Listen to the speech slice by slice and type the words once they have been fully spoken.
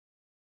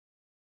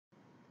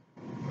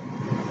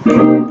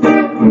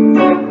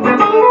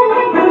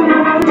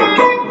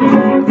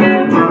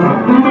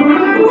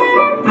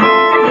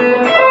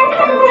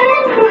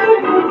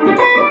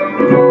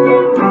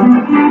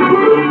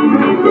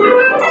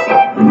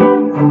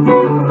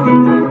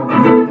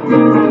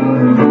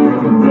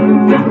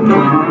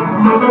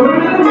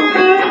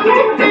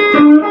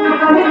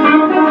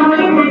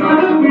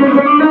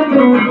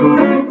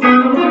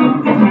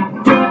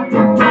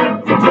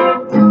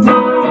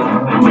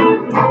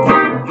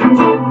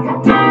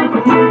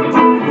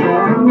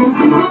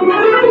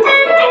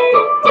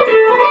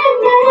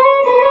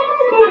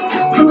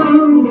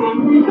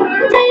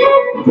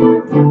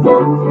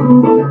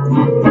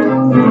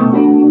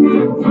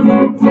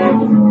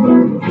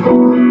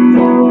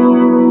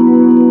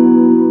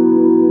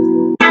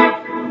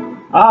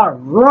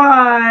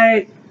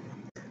Alright!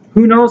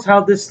 Who knows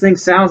how this thing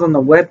sounds on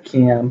the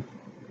webcam?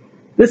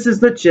 This is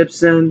the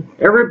Gibson.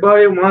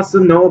 Everybody wants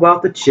to know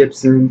about the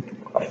Gibson.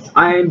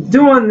 I'm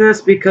doing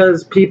this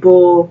because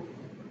people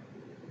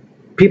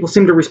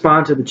seem to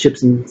respond to the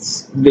Gibson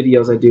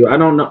videos I do. I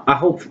don't know.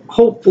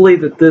 Hopefully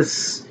that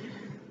this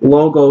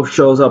logo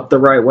shows up the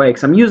right way,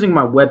 because I'm using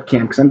my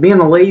webcam because I'm being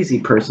a lazy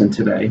person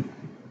today.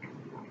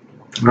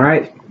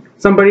 Alright?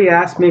 Somebody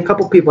asked me, a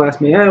couple people asked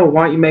me, hey,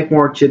 why don't you make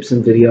more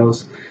Gibson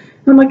videos?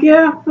 I'm like,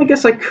 yeah, I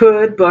guess I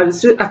could, but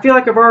it's just, I feel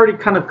like I've already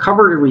kind of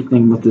covered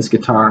everything with this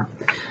guitar.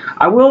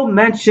 I will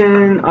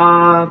mention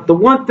the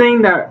one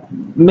thing that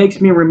makes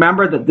me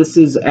remember that this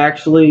is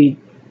actually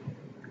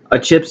a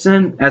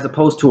Gibson as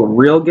opposed to a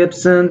real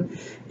Gibson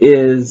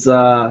is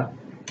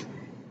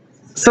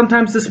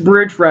sometimes this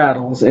bridge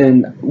rattles,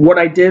 and what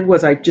I did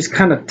was I just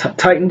kind of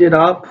tightened it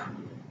up,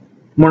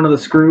 one of the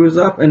screws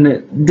up, and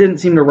it didn't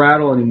seem to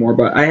rattle anymore,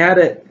 but I had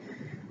it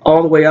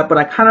all the way up, but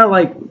I kind of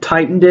like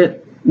tightened it,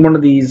 one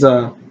of these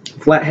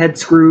flathead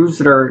screws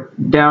that are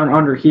down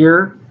under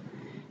here,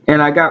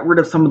 and I got rid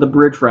of some of the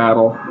bridge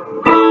rattle.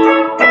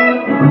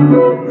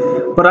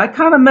 But I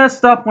kind of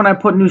messed up when I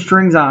put new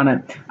strings on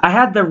it. I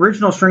had the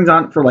original strings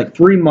on it for like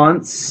 3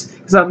 months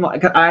because I'm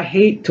like, I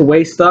hate to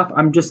waste stuff.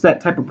 I'm just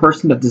that type of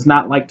person that does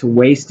not like to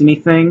waste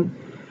anything.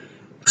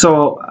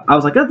 So I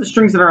was like, oh, the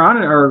strings that are on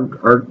it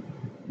are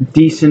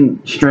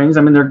decent strings.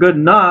 I mean, they're good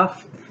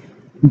enough.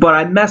 But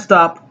I messed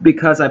up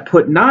because I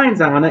put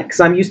 9s on it because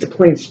I'm used to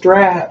playing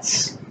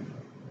Strats.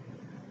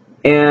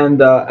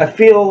 And I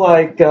feel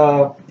like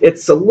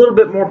it's a little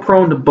bit more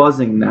prone to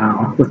buzzing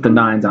now with the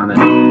 9s on it,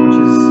 which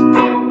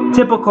is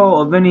typical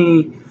of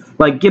any,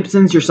 like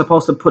Gibsons, you're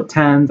supposed to put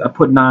 10s, I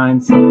put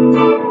 9s.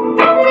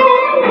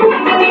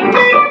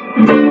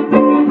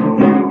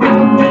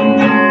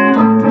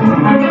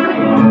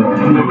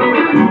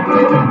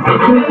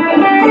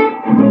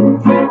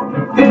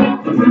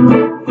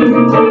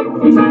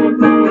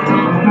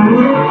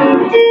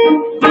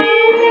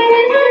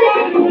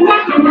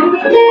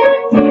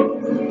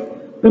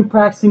 Been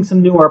practicing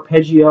some new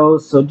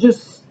arpeggios, so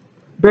just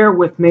bear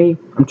with me.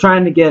 I'm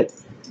trying to get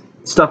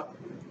stuff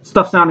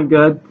sounding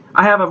good.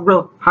 I have a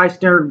real high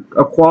standard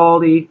of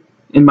quality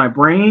in my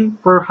brain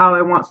for how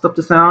I want stuff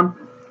to sound.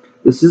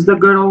 This is the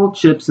good old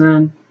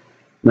Gibson.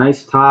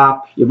 Nice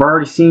top. You've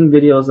already seen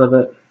videos of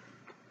it.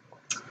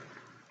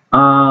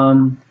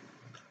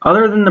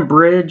 Other than the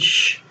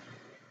bridge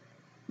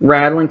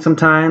rattling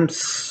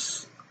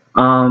sometimes,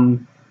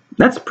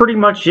 that's pretty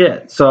much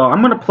it. So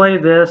I'm going to play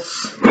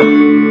this.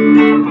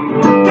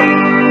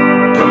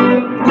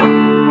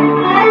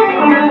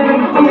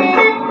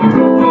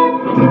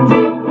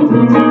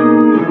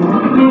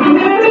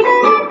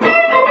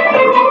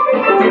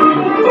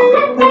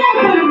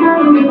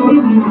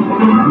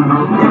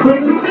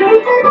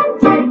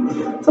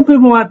 Some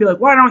people might be like,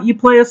 why don't you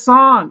play a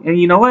song? And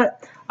you know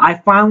what? I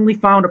finally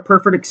found a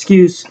perfect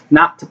excuse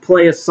not to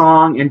play a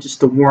song and just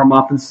to warm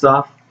up and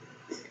stuff.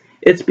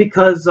 It's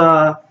because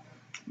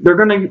they're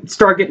going to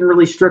start getting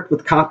really strict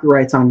with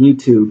copyrights on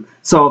YouTube.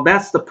 So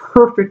that's the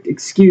perfect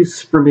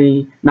excuse for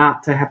me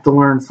not to have to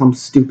learn some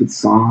stupid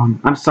song.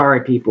 I'm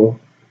sorry, people.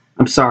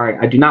 I'm sorry.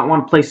 I do not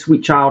want to play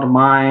Sweet Child of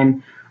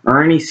Mine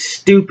or any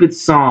stupid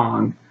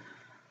song.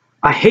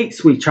 I hate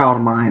Sweet Child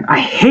of Mine. I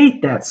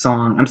hate that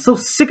song. I'm so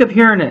sick of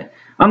hearing it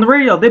on the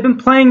radio. They've been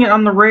playing it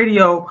on the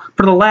radio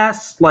for the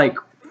last like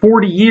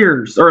 40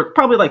 years, or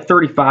probably like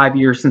 35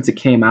 years since it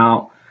came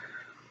out.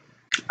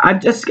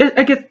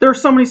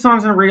 There's so many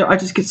songs on the radio I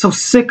just get so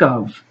sick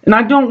of, and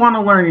I don't want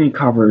to learn any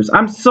covers.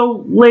 I'm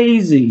so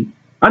lazy.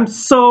 I'm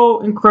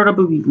so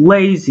incredibly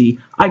lazy.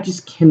 I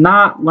just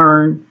cannot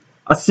learn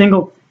a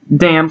single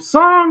damn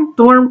song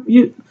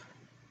to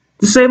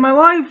save my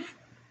life.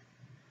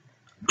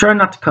 I'm trying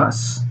not to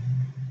cuss.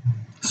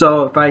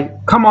 So if I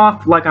come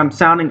off like I'm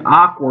sounding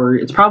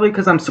awkward, it's probably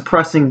because I'm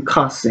suppressing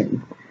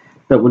cussing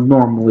that would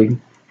normally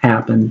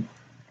happen.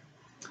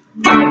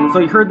 So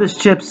you heard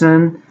this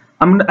Gibson.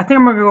 I think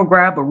I'm going to go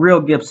grab a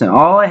real Gibson.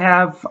 All I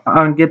have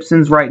on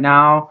Gibsons right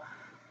now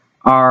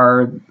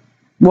are,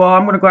 well,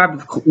 I'm going to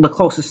grab the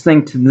closest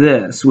thing to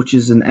this, which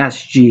is an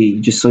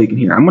SG, just so you can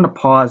hear. I'm going to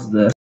pause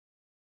this.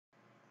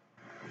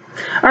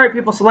 Alright,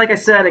 people, so like I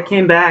said, I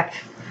came back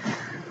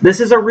This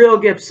is a real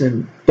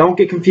Gibson. Don't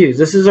get confused.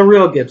 This is a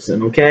real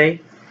Gibson, okay?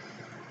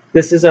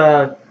 This is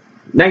a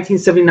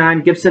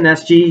 1979 Gibson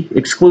Sg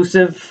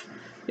Exclusive.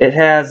 It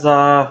has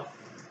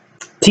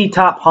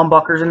T-top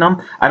humbuckers in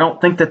them. I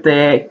don't think that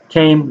they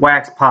came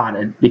wax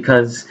potted,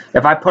 because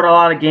if I put a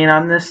lot of gain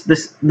on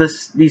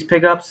these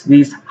pickups,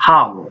 these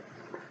howl.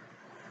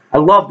 I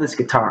love this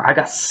guitar. I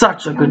got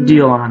such a good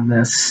deal on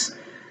this.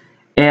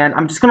 And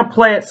I'm just going to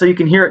play it so you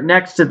can hear it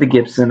next to the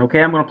Gibson,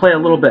 okay? I'm going to play a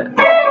little bit.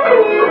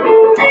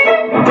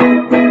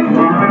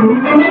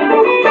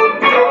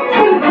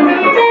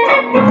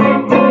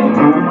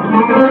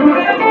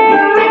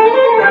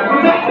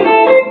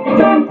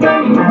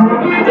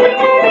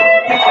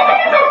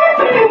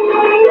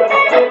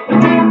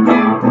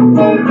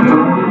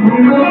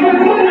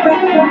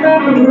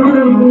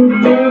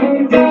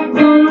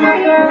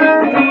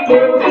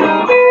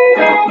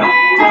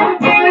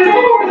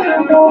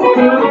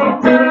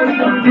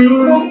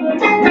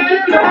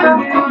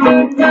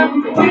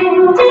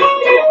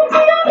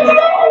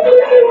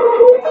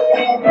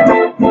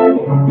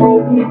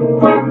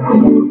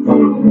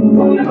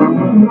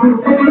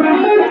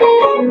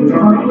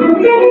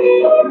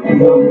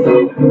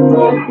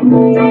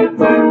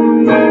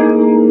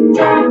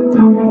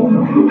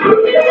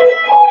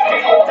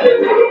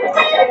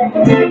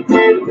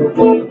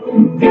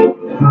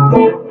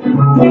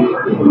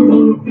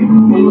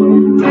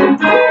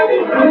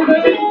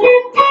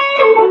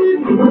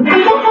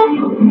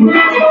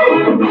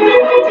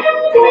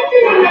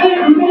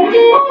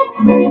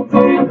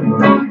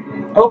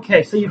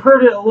 Okay, so you've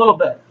heard it a little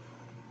bit.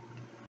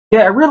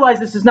 Yeah, I realize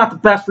this is not the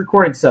best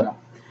recording setup.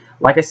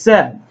 Like I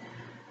said,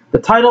 the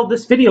title of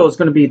this video is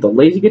going to be The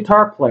Lazy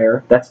Guitar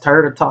Player That's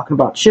Tired of Talking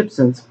About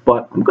Chibsons,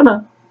 but I'm going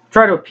to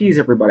try to appease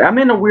everybody. I'm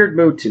in a weird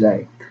mood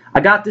today. I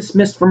got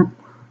dismissed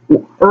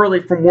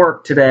early from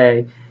work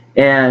today,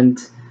 and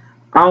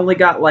I only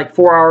got like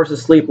 4 hours of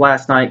sleep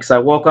last night because I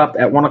woke up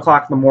at 1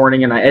 o'clock in the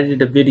morning and I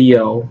edited a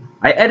video.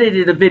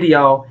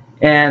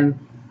 And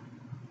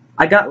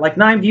I got like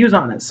 9 views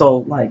on it, so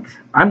like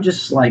I'm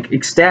just like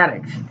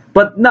ecstatic.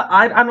 But no,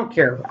 I don't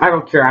care. I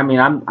don't care. I mean,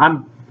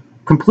 I'm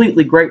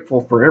completely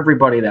grateful for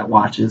everybody that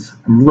watches.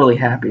 I'm really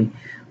happy.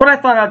 But I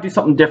thought I'd do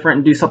something different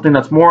and do something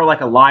that's more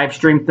like a live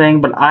stream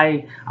thing. But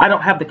I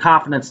don't have the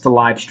confidence to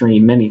live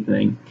stream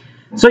anything.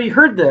 So you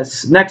heard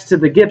this next to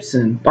the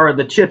Gibson or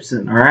the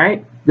Chibson. All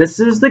right, this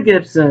is the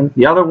Gibson.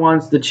 The other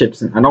one's the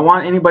Chibson. I don't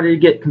want anybody to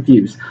get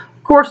confused.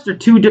 Of course, they're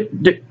two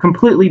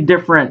completely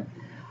different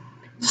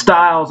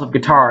styles of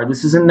guitar.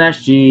 This is an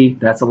SG,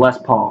 that's a Les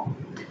Paul.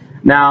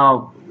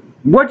 Now,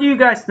 what do you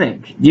guys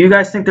think? Do you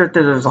guys think that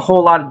there's a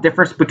whole lot of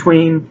difference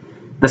between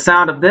the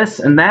sound of this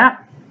and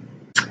that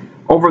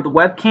over the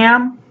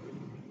webcam?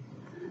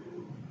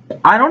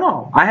 I don't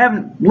know. I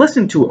haven't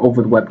listened to it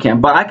over the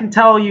webcam, but I can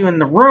tell you in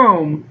the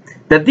room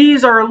that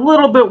these are a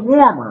little bit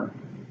warmer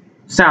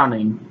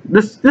sounding.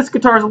 This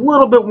guitar is a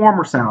little bit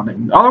warmer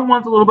sounding. The other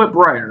one's a little bit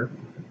brighter.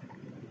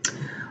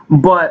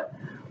 But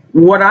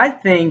what I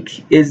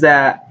think is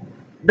that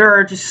there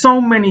are just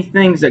so many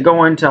things that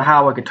go into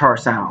how a guitar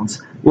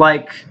sounds.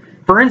 Like,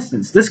 for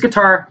instance, this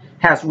guitar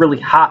has really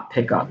hot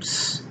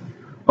pickups,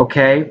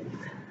 okay?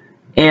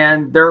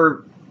 And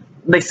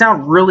they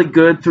sound really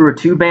good through a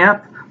tube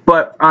amp,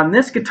 but on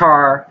this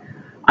guitar,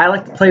 I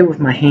like to play with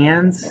my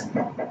hands,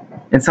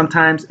 and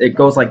sometimes it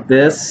goes like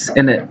this,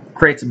 and it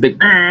creates a big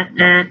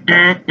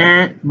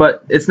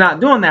but it's not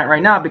doing that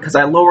right now because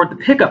I lowered the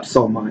pickup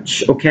so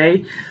much,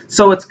 okay?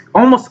 So it's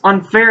almost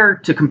unfair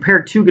to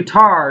compare two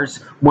guitars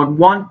when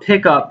one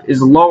pickup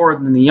is lower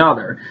than the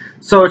other.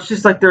 So it's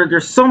just like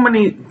there's so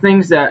many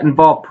things that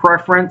involve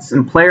preference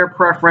and player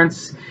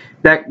preference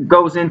that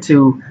goes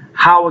into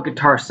how a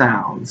guitar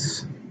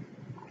sounds.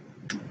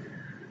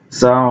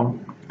 So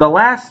the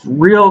last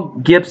real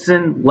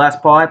Gibson Les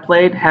Paul I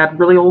played had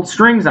really old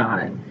strings on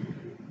it.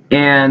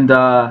 And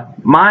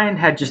mine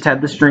had just had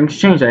the strings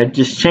changed. I had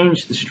just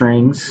changed the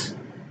strings.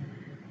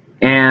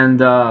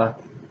 And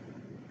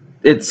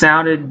it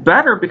sounded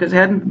better because it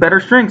had better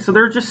strings. So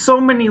there are just so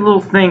many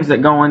little things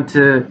that go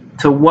into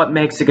what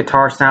makes a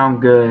guitar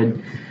sound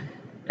good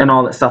and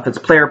all that stuff. It's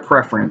player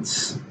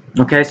preference.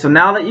 Okay, so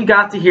now that you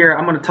got to hear,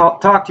 I'm going to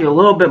talk to you a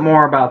little bit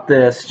more about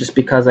this just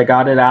because I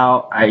got it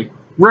out. I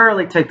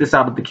rarely take this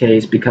out of the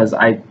case because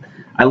I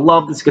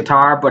love this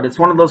guitar, but it's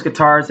one of those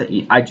guitars that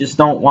I just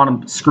don't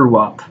want to screw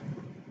up.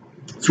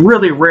 It's a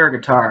really rare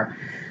guitar.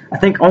 I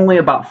think only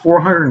about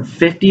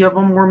 450 of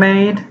them were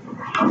made.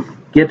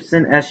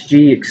 Gibson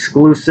Sg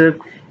Exclusive.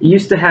 It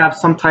used to have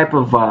some type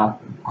of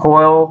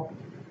coil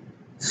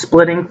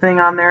splitting thing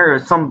on there, or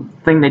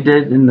something they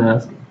did in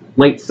the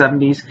late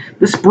 70s.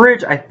 This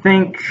bridge, I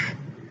think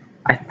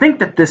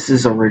that this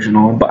is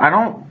original, but I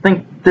don't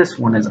think this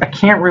one is. I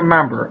can't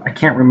remember.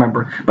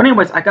 But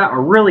anyways, I got a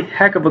really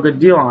heck of a good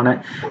deal on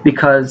it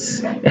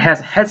because it has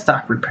a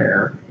headstock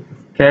repair.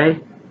 Okay,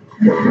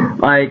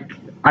 like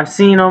I've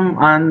seen them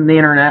on the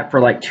internet for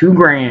like $2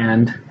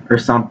 grand or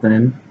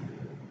something,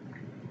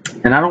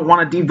 and I don't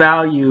want to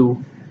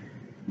devalue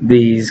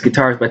these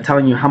guitars by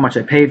telling you how much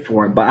I paid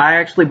for it, but I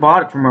actually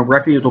bought it from a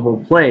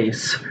reputable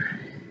place.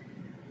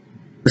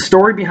 the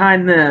story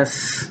behind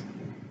this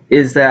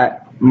is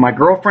that my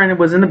girlfriend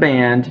was in the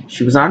band,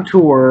 she was on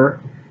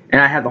tour, and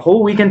I had the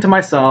whole weekend to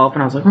myself,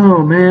 and I was like,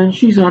 oh man,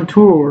 she's on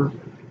tour.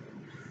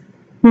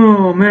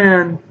 Oh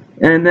man.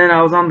 And then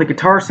I was on the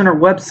Guitar Center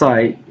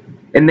website,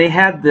 and they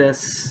had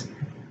this.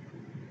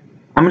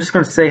 I'm just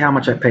going to say how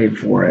much I paid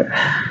for it.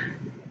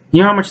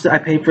 You know how much I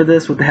paid for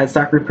this with the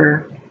headstock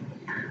repair?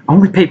 I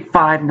only paid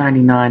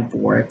 $5.99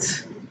 for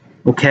it.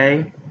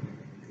 Okay?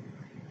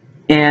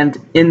 And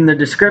in the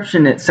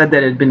description it said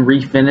that it had been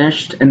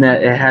refinished and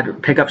that it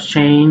had pickups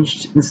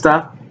changed and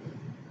stuff.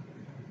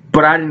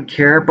 But I didn't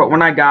care. But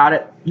when I got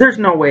it, there's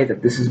no way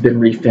that this has been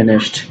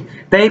refinished.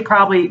 They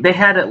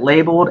had it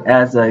labeled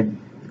as a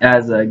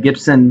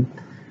Gibson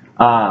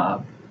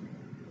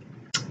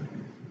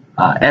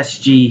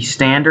SG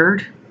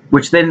Standard,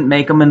 which they didn't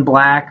make them in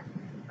black,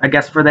 I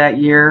guess, for that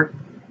year.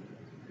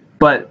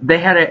 But they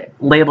had it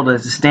labeled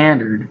as a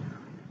Standard.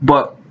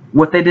 But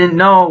what they didn't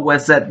know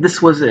was that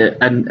this was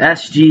an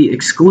SG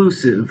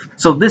Exclusive.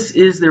 So this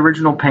is the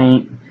original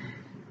paint.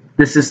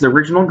 This is the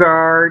original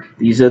guard.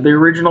 These are the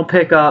original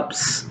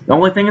pickups. The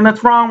only thing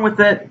that's wrong with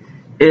it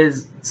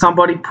is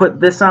somebody put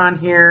this on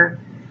here,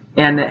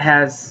 and it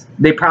has,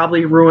 they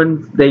probably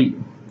ruined, they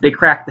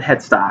cracked the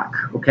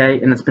headstock,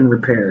 okay, and it's been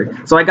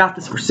repaired. So I got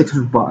this for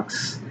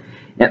 $600,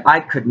 and I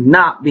could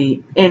not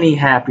be any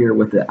happier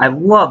with it. I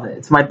love it.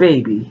 It's my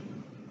baby,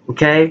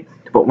 okay?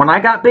 But when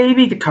I got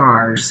baby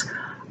guitars,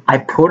 I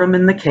put them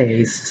in the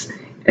case,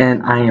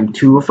 and I am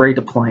too afraid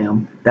to play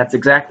them. That's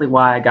exactly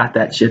why I got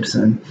that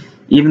Gibson.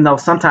 Even though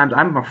sometimes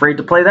I'm afraid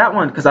to play that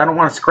one because I don't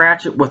want to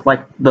scratch it with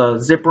like the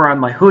zipper on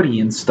my hoodie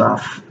and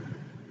stuff.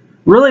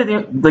 Really,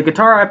 the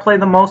guitar I play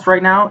the most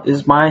right now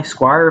is my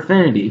Squire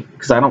Affinity,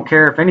 because I don't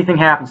care if anything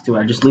happens to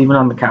it. I just leave it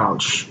on the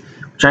couch,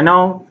 which I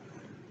know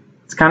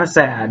it's kind of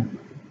sad,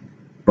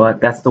 but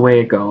that's the way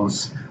it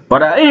goes.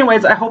 But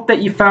anyways, I hope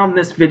that you found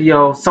this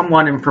video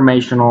somewhat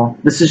informational.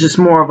 This is just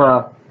more of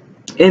a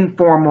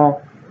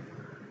informal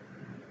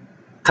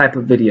type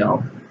of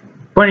video.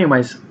 But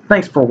anyways,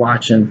 thanks for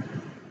watching.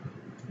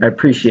 I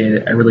appreciate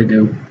it. I really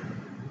do.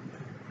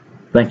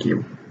 Thank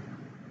you.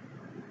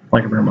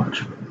 Thank you very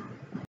much.